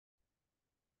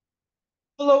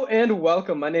Hello and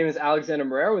welcome. My name is Alexander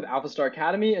Moreira with AlphaStar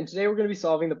Academy, and today we're going to be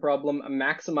solving the problem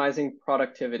maximizing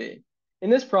productivity. In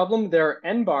this problem, there are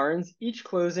n barns, each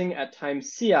closing at time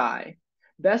ci.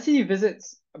 Bessie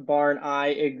visits barn I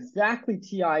exactly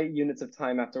ti units of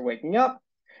time after waking up,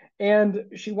 and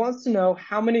she wants to know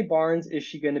how many barns is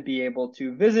she going to be able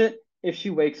to visit if she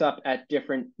wakes up at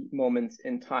different moments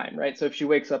in time, right? So if she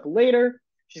wakes up later,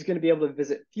 she's going to be able to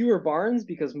visit fewer barns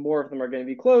because more of them are going to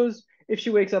be closed. If she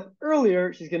wakes up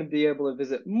earlier, she's going to be able to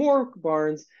visit more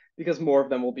barns because more of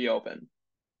them will be open.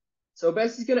 So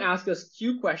Bessie's going to ask us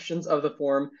two questions of the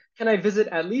form, can I visit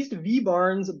at least V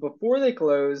barns before they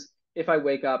close if I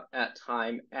wake up at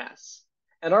time S?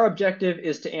 And our objective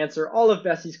is to answer all of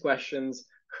Bessie's questions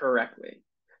correctly.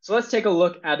 So let's take a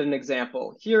look at an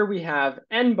example. Here we have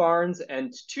n barns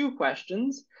and two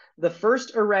questions. The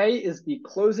first array is the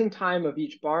closing time of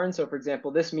each barn. So for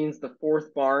example, this means the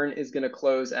fourth barn is going to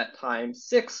close at time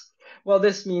 6. Well,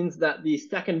 this means that the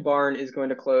second barn is going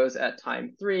to close at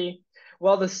time 3.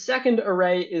 Well, the second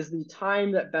array is the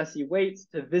time that Bessie waits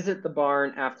to visit the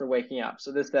barn after waking up.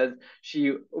 So this says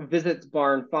she visits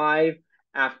barn 5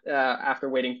 after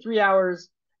waiting 3 hours.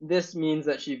 This means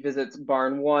that she visits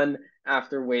barn 1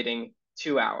 after waiting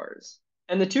 2 hours.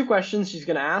 And the two questions she's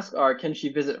going to ask are, can she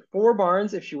visit 4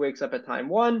 barns if she wakes up at time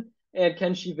 1? And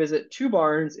can she visit 2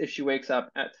 barns if she wakes up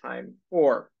at time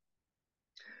 4?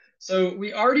 So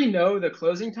we already know the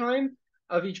closing time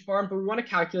of each barn, but we want to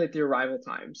calculate the arrival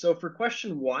time. So for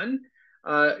question 1,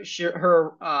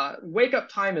 her wake up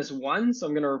time is 1, so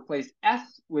I'm going to replace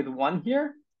S with 1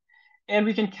 here. And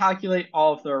we can calculate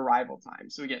all of the arrival time.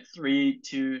 So we get 3,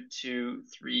 2, 2,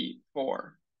 3,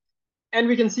 4. And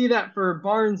we can see that for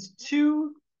barns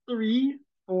 2, 3,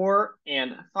 4,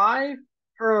 and 5,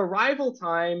 her arrival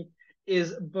time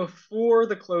is before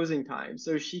the closing time.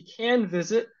 So she can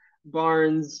visit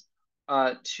barns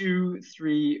 2,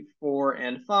 3, 4,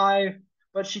 and 5,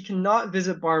 but she cannot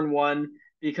visit barn 1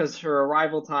 because her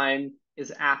arrival time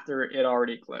is after it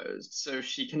already closed. So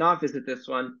she cannot visit this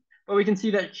one, but we can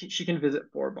see that she can visit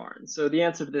 4 barns. So the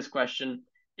answer to this question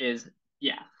is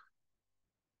yes.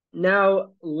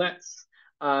 Now let's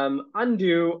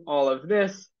undo all of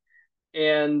this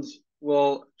and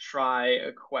we'll try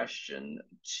a question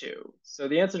 2. So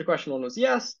the answer to question 1 was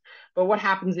yes, but what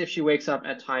happens if she wakes up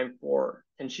at time 4?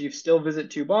 Can she still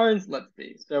visit 2 barns? Let's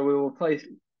see. So we will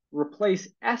replace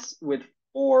S with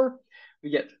 4. We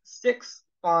get 6,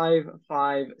 5,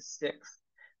 5, 6,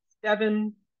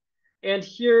 7. And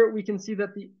here we can see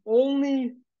that the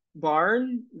only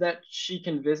barn that she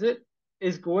can visit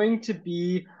is going to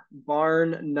be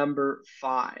barn number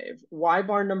 5. Why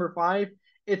barn number 5?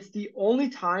 It's the only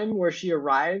time where she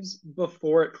arrives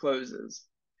before it closes.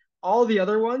 All the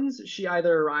other ones, she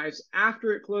either arrives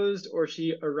after it closed or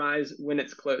she arrives when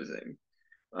it's closing.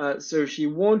 So she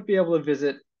won't be able to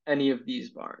visit any of these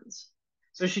barns.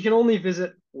 So she can only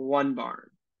visit 1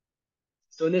 barn.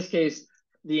 So in this case,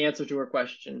 the answer to her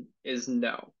question is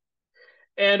no.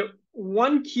 And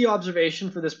one key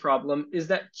observation for this problem is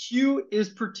that Q is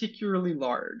particularly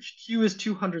large. Q is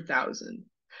 200,000.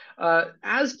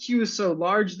 As Q is so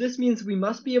large, this means we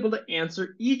must be able to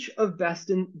answer each of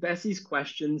Bessie's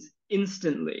questions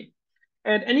instantly.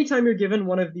 And anytime you're given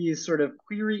one of these sort of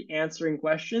query answering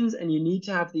questions and you need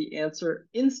to have the answer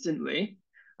instantly,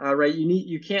 right?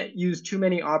 You can't use too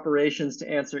many operations to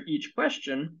answer each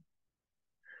question.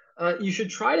 You should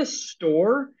try to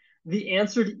store the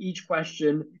answer to each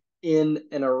question in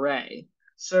an array.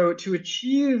 So to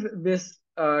achieve this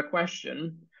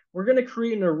question, we're going to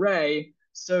create an array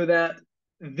so that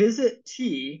visit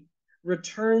t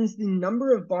returns the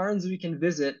number of barns we can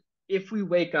visit if we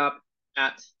wake up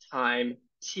at time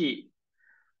t.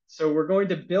 So we're going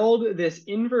to build this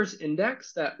inverse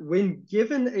index that when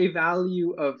given a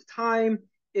value of time,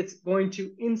 it's going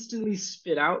to instantly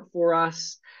spit out for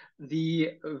us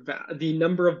the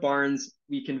number of barns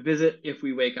we can visit if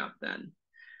we wake up then.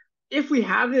 If we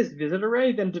have this visit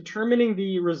array, then determining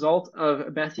the result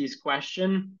of Bessie's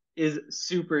question is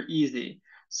super easy.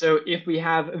 So if we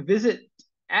have visit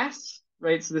S,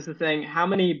 right, so this is saying how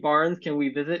many barns can we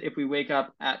visit if we wake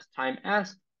up at time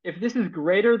S? If this is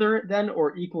greater than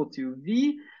or equal to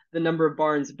V, the number of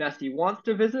barns Bessie wants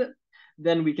to visit,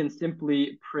 then we can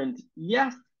simply print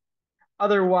yes.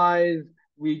 Otherwise,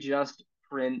 we just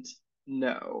print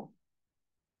no.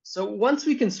 So once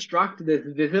we construct this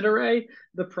visit array,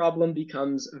 the problem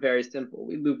becomes very simple.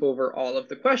 We loop over all of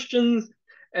the questions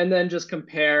and then just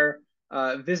compare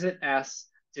visit S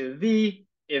to V.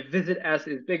 If visit S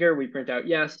is bigger, we print out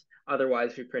yes.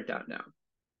 Otherwise, we print out no.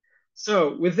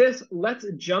 So with this, let's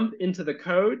jump into the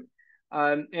code.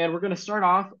 And we're going to start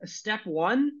off step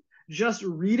 1. just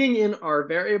reading in our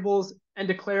variables and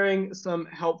declaring some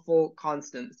helpful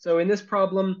constants. So in this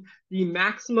problem, the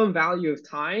maximum value of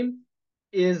time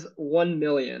is 1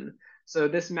 million. So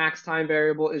this max time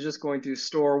variable is just going to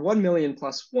store 1 million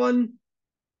plus 1,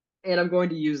 and I'm going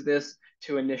to use this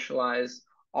to initialize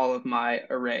all of my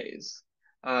arrays.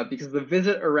 Because the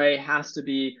visit array has to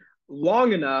be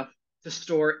long enough to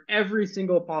store every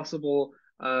single possible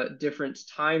different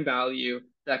time value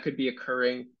that could be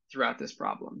occurring throughout this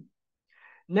problem.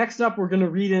 Next up, we're going to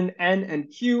read in n and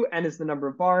q. N is the number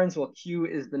of barns, while q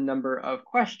is the number of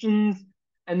questions.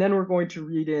 And then we're going to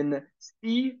read in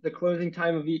c, the closing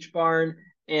time of each barn,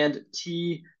 and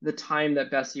t, the time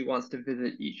that Bessie wants to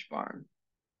visit each barn.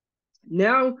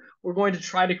 Now we're going to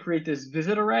try to create this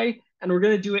visit array, and we're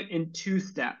going to do it in 2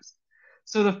 steps.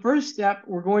 So the first step,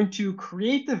 we're going to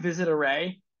create the visit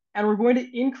array, and we're going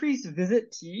to increase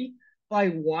visit t by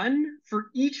 1 for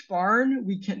each barn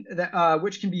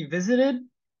which can be visited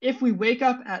if we wake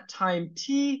up at time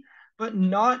t, but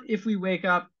not if we wake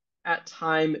up at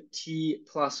time t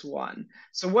plus 1.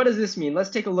 So what does this mean? Let's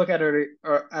take a look at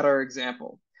our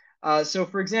example. So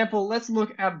for example, let's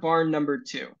look at barn number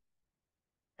 2.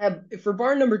 For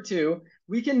barn number 2,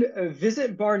 we can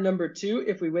visit barn number 2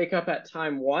 if we wake up at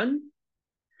time 1,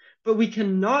 but we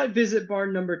cannot visit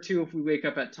barn number 2 if we wake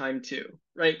up at time 2,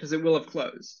 right? Because it will have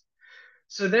closed.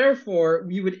 So therefore,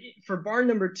 for barn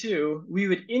number 2, we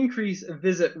would increase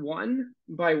visit 1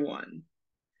 by 1.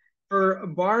 For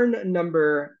barn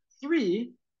number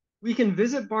 3, we can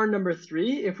visit barn number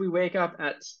 3 if we wake up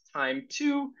at time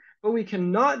 2, but we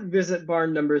cannot visit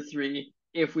barn number 3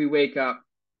 if we wake up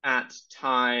at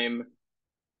time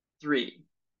 3,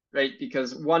 right?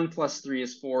 Because 1 plus 3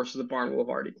 is 4, so the barn will have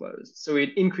already closed. So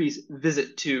we'd increase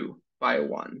visit 2 by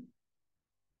 1.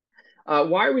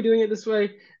 Why are we doing it this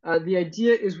way? The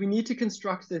idea is we need to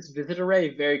construct this visit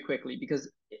array very quickly,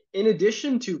 because in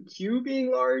addition to q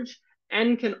being large,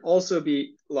 n can also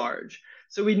be large.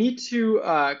 So we need to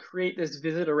create this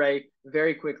visit array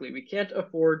very quickly. We can't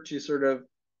afford to sort of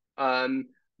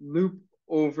loop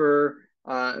over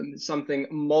something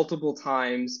multiple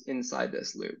times inside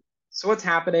this loop. So what's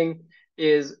happening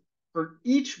is for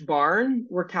each barn,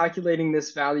 we're calculating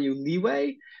this value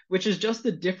leeway, which is just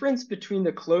the difference between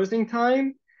the closing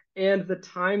time and the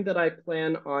time that I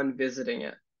plan on visiting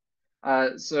it.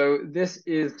 So this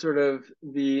is sort of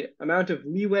the amount of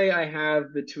leeway I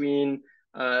have between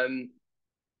the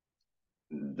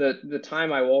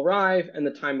time I will arrive and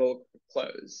the time it will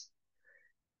close.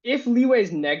 If leeway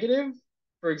is negative,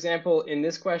 for example, in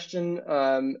this question,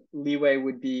 leeway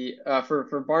would be,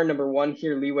 for barn number 1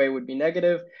 here, leeway would be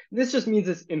negative. This just means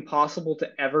it's impossible to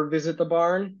ever visit the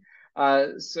barn,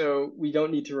 so we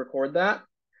don't need to record that.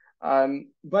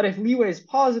 But if leeway is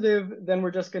positive, then we're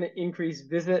just going to increase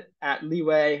visit at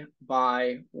leeway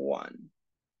by 1.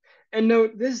 And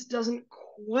note, this doesn't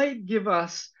quite give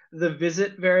us the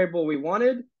visit variable we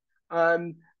wanted,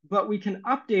 but we can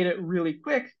update it really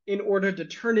quick in order to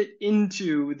turn it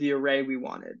into the array we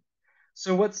wanted.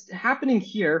 So what's happening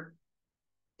here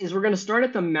is we're going to start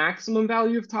at the maximum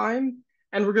value of time,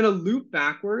 and we're going to loop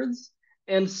backwards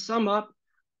and sum up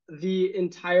the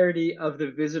entirety of the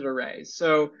visit array.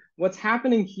 So what's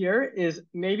happening here is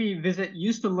maybe visit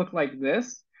used to look like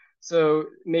this. So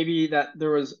maybe that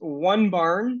there was 1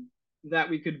 barn that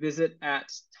we could visit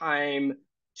at time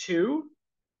 2,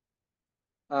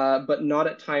 but not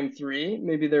at time 3.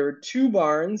 Maybe there were 2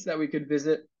 barns that we could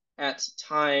visit at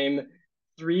time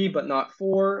 3, but not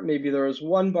 4. Maybe there was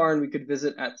 1 barn we could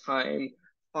visit at time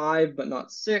 5, but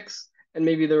not 6. And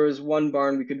maybe there was 1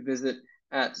 barn we could visit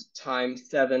at time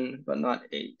 7, but not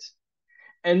 8.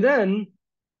 And then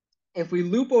if we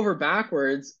loop over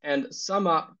backwards and sum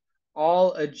up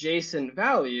all adjacent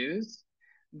values,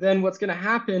 then what's going to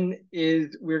happen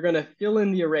is we're going to fill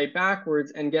in the array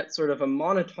backwards and get sort of a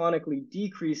monotonically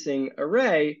decreasing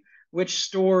array, which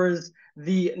stores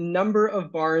the number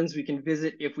of barns we can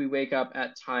visit if we wake up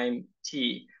at time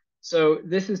t. So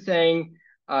this is saying,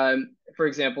 for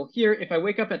example, here, if I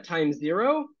wake up at time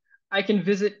 0, I can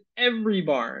visit every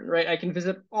barn, right? I can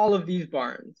visit all of these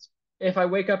barns. If I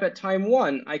wake up at time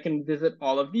 1, I can visit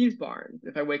all of these barns.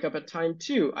 If I wake up at time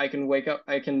 2, I can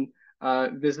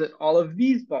visit all of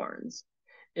these barns.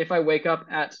 If I wake up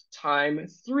at time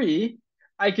 3,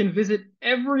 I can visit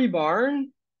every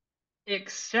barn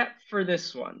except for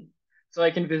this one. So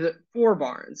I can visit 4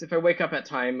 barns. If I wake up at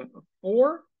time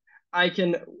 4, I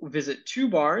can visit 2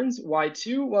 barns. Why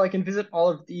 2? Well, I can visit all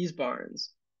of these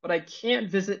barns, but I can't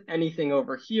visit anything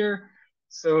over here,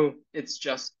 so it's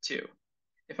just 2.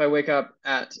 If I wake up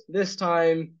at this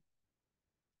time,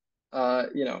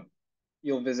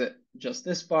 you'll visit just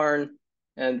this barn,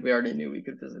 and we already knew we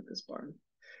could visit this barn.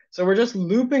 So we're just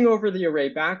looping over the array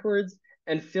backwards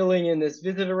and filling in this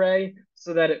visit array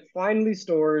so that it finally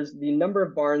stores the number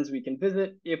of barns we can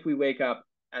visit if we wake up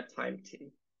at time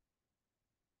t.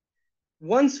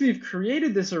 Once we've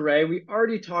created this array, we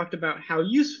already talked about how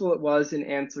useful it was in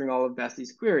answering all of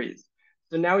Bessie's queries.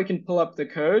 So now we can pull up the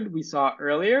code we saw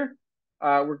earlier.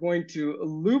 We're going to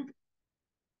loop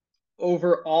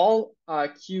over all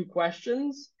Q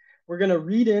questions. We're going to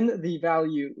read in the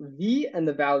value V and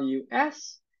the value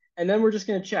S, and then we're just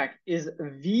going to check, is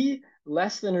V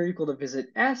less than or equal to visit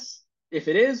S? If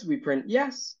it is, we print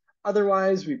yes.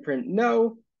 Otherwise, we print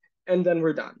no, and then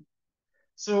we're done.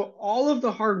 So all of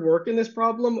the hard work in this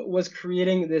problem was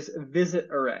creating this visit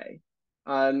array.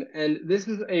 And this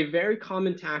is a very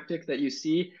common tactic that you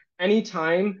see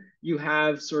anytime you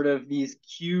have sort of these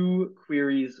Q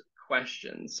queries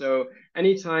questions. So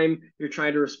anytime you're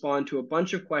trying to respond to a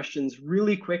bunch of questions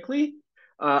really quickly,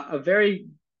 a very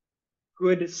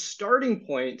good starting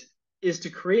point is to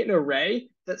create an array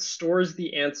that stores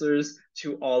the answers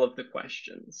to all of the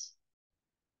questions.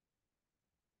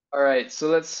 All right, so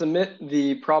let's submit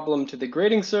the problem to the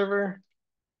grading server,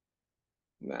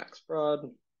 max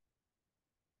prod,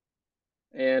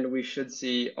 and we should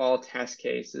see all test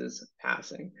cases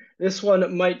passing. This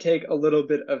one might take a little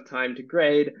bit of time to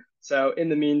grade, so in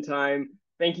the meantime,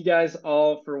 thank you guys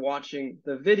all for watching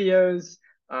the videos.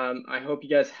 I hope you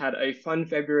guys had a fun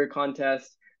February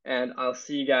contest, and I'll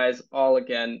see you guys all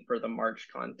again for the March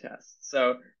contest.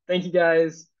 So thank you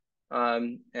guys,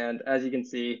 and as you can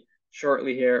see,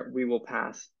 shortly here, we will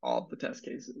pass all of the test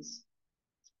cases.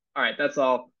 All right, that's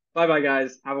all. Bye-bye,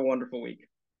 guys. Have a wonderful week.